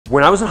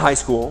When I was in high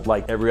school,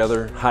 like every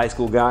other high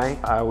school guy,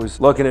 I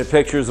was looking at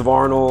pictures of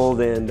Arnold,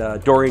 and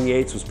Dorian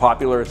Yates was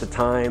popular at the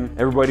time.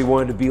 Everybody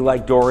wanted to be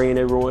like Dorian,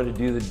 everyone wanted to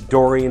do the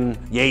Dorian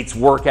Yates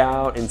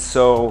workout, and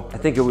so I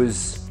think it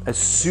was as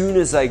soon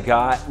as I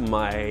got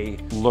my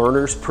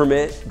learner's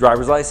permit,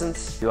 driver's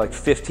license, you're like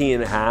 15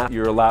 and a half,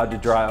 you're allowed to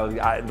drive.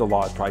 The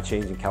law has probably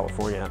changed in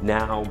California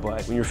now,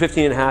 but when you're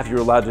 15 and a half,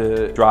 you're allowed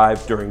to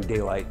drive during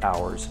daylight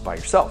hours by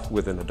yourself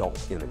with an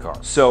adult in the car.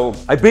 So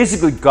I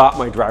basically got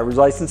my driver's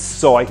license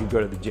so I could go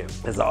to the gym.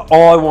 That's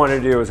all I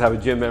wanted to do was have a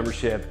gym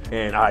membership,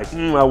 and I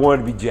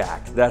wanted to be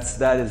jacked.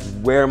 That is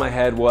where my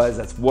head was.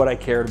 That's what I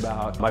cared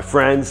about. My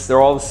friends, they're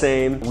all the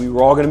same. We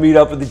were all gonna meet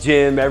up at the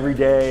gym every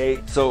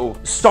day. So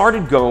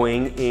started going,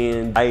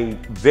 and I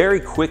very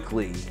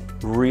quickly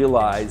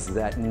realized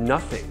that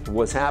nothing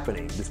was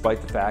happening, despite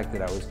the fact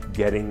that I was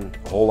getting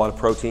a whole lot of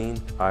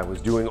protein. I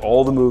was doing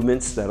all the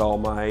movements that all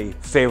my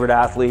favorite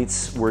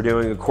athletes were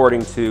doing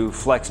according to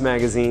Flex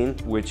magazine,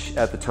 which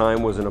at the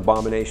time was an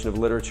abomination of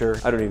literature.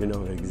 I don't even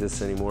know if it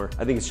exists anymore.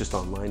 I think it's just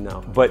online now.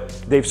 But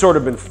they've sort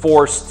of been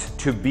forced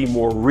to be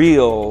more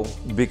real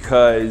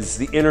because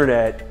the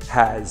internet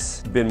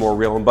has been more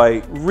real. And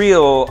by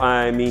real,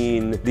 I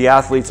mean the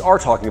athletes are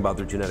talking about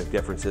their genetic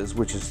differences,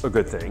 which is a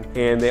good thing.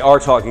 And they are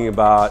talking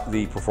about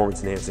the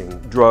performance-enhancing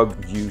drug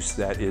use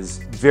that is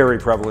very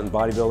prevalent in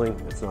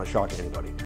bodybuilding. It's not shocking to anybody.